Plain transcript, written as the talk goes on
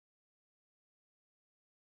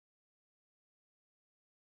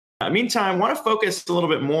Meantime, I want to focus a little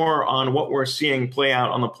bit more on what we're seeing play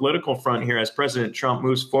out on the political front here as President Trump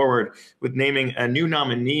moves forward with naming a new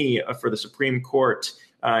nominee for the Supreme Court.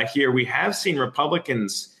 Here we have seen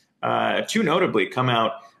Republicans, too notably, come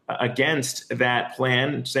out against that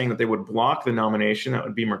plan, saying that they would block the nomination. That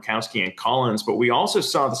would be Murkowski and Collins. But we also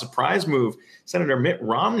saw the surprise move, Senator Mitt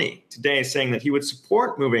Romney today saying that he would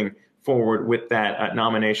support moving forward with that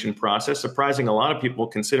nomination process, surprising a lot of people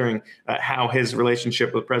considering how his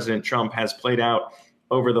relationship with President Trump has played out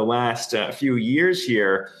over the last few years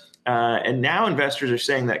here. And now investors are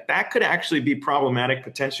saying that that could actually be problematic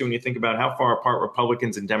potentially when you think about how far apart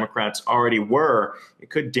Republicans and Democrats already were. It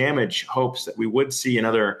could damage hopes that we would see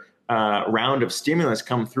another round of stimulus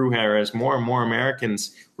come through here as more and more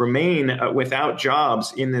Americans remain without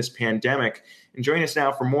jobs in this pandemic. And joining us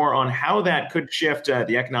now for more on how that could shift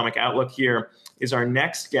the economic outlook here is our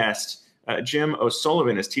next guest. Jim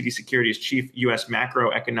O'Sullivan is TD Securities Chief U.S.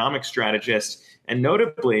 Macroeconomic Strategist. And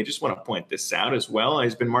notably, I just want to point this out as well,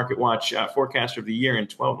 he's been MarketWatch Forecaster of the Year in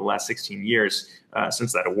 12 of the last 16 years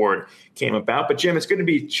since that award came about. But Jim, it's good to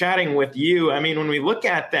be chatting with you. I mean, when we look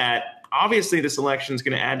at that, obviously this election is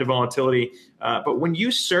going to add to volatility. But when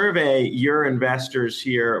you survey your investors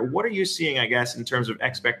here, what are you seeing, I guess, in terms of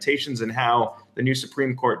expectations and how the new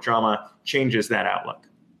Supreme Court drama changes that outlook?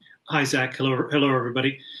 Hi, Zach. Hello,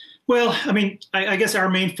 everybody. Well, I mean, I guess our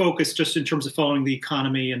main focus, just in terms of following the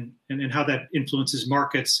economy and how that influences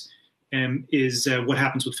markets, is what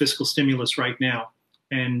happens with fiscal stimulus right now.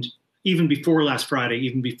 And even before last Friday,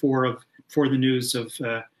 even before the news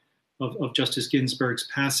of Justice Ginsburg's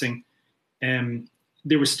passing,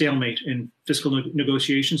 there was stalemate in fiscal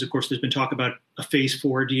negotiations. Of course, there's been talk about a phase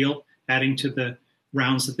 4 deal, adding to the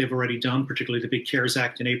rounds that they've already done, particularly the big CARES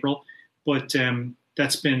Act in April. But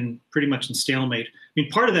that's been pretty much in stalemate. I mean,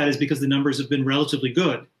 part of that is because the numbers have been relatively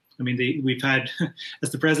good. I mean, we've had,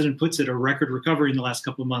 as the president puts it, a record recovery in the last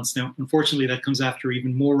couple of months. Now, unfortunately, that comes after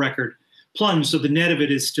even more record plunge. So the net of it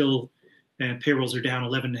is still payrolls are down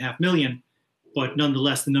 11.5 million, but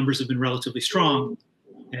nonetheless, the numbers have been relatively strong.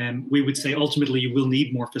 And we would say ultimately you will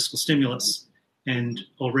need more fiscal stimulus. And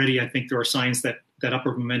already I think there are signs that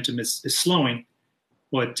upward momentum is slowing.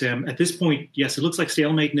 But at this point, yes, it looks like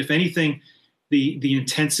stalemate. And if anything, the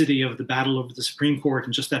intensity of the battle over the Supreme Court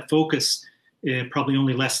and just that focus probably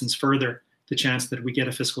only lessens further the chance that we get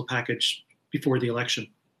a fiscal package before the election.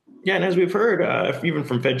 Yeah, and as we've heard, even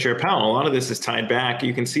from Fed Chair Powell, a lot of this is tied back.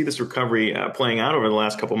 You can see this recovery playing out over the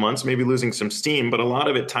last couple of months, maybe losing some steam, but a lot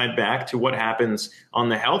of it tied back to what happens on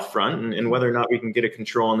the health front and whether or not we can get a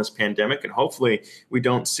control on this pandemic. And hopefully we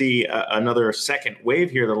don't see another second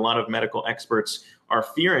wave here that a lot of medical experts are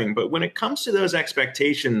fearing. But when it comes to those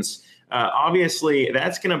expectations, obviously,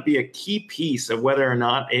 that's going to be a key piece of whether or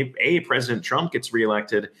not A, President Trump gets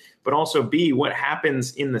reelected, but also B, what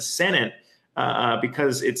happens in the Senate.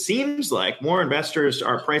 Because it seems like more investors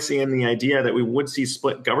are pricing in the idea that we would see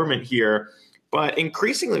split government here. But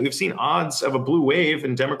increasingly, we've seen odds of a blue wave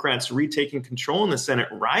and Democrats retaking control in the Senate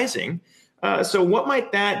rising. So what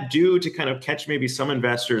might that do to kind of catch maybe some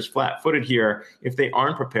investors flat-footed here if they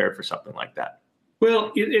aren't prepared for something like that?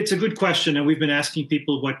 Well, it's a good question. And we've been asking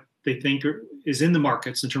people what they think is in the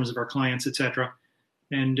markets in terms of our clients, et cetera.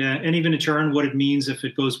 And even in turn, what it means if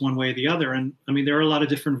it goes one way or the other. And I mean, there are a lot of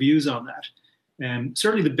different views on that.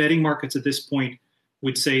 Certainly the betting markets at this point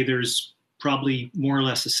would say there's probably more or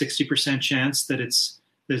less a 60% chance that it's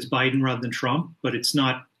Biden rather than Trump, but it's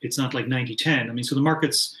not like 90-10. I mean, so the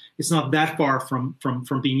markets, it's not that far from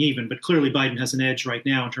being even, but clearly Biden has an edge right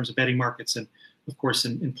now in terms of betting markets and of course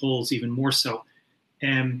in polls even more so.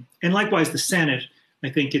 And likewise, the Senate, I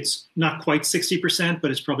think it's not quite 60%, but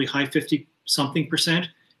it's probably high 50-something percent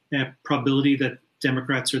probability that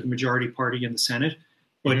Democrats are the majority party in the Senate.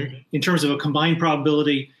 But in terms of a combined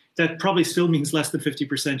probability, that probably still means less than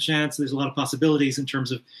 50% chance. There's a lot of possibilities in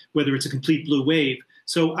terms of whether it's a complete blue wave.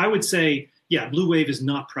 So I would say, yeah, blue wave is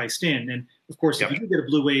not priced in. And of course, if you do get a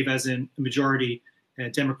blue wave, as in a majority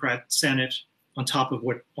Democrat Senate, on top of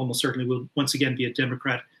what almost certainly will once again be a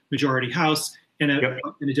Democrat majority House and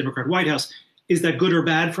a Democrat White House, is that good or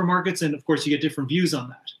bad for markets? And of course, you get different views on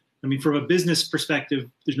that. I mean, from a business perspective,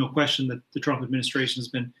 there's no question that the Trump administration has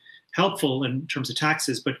been helpful in terms of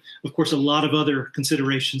taxes, but of course, a lot of other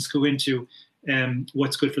considerations go into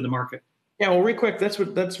what's good for the market. Yeah, well, real quick, that's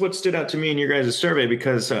what stood out to me in your guys' survey,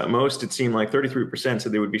 because most, it seemed like 33%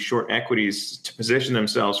 said they would be short equities to position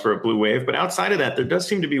themselves for a blue wave. But outside of that, there does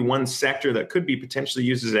seem to be one sector that could be potentially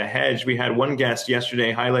used as a hedge. We had one guest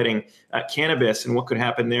yesterday highlighting cannabis and what could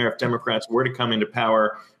happen there if Democrats were to come into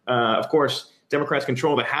power. Of course, Democrats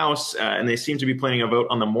control the House, and they seem to be planning a vote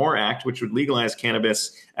on the MORE Act, which would legalize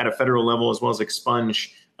cannabis at a federal level as well as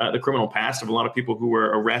expunge the criminal past of a lot of people who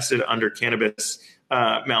were arrested under cannabis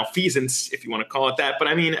malfeasance, if you want to call it that. But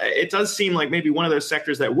I mean, it does seem like maybe one of those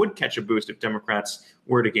sectors that would catch a boost if Democrats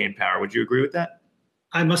were to gain power. Would you agree with that?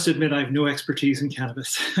 I must admit, I have no expertise in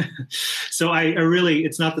cannabis, so I really,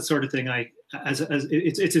 it's not the sort of thing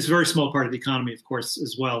it's a very small part of the economy, of course,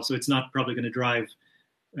 as well. So it's not probably going to drive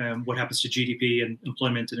what happens to GDP and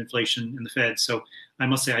employment and inflation in the Fed. So I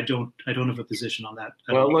must say, I don't have a position on that.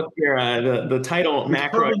 Well, look here, the title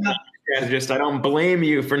macroeconomic strategist. I don't blame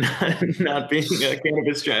you for not being a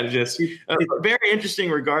cannabis strategist. Very interesting,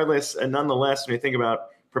 regardless, and nonetheless, when you think about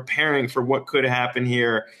preparing for what could happen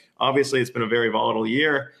here. Obviously, it's been a very volatile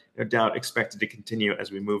year, no doubt expected to continue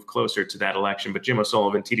as we move closer to that election. But Jim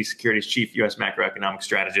O'Sullivan, TD Securities Chief U.S. Macroeconomic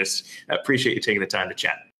Strategist, appreciate you taking the time to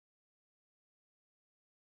chat.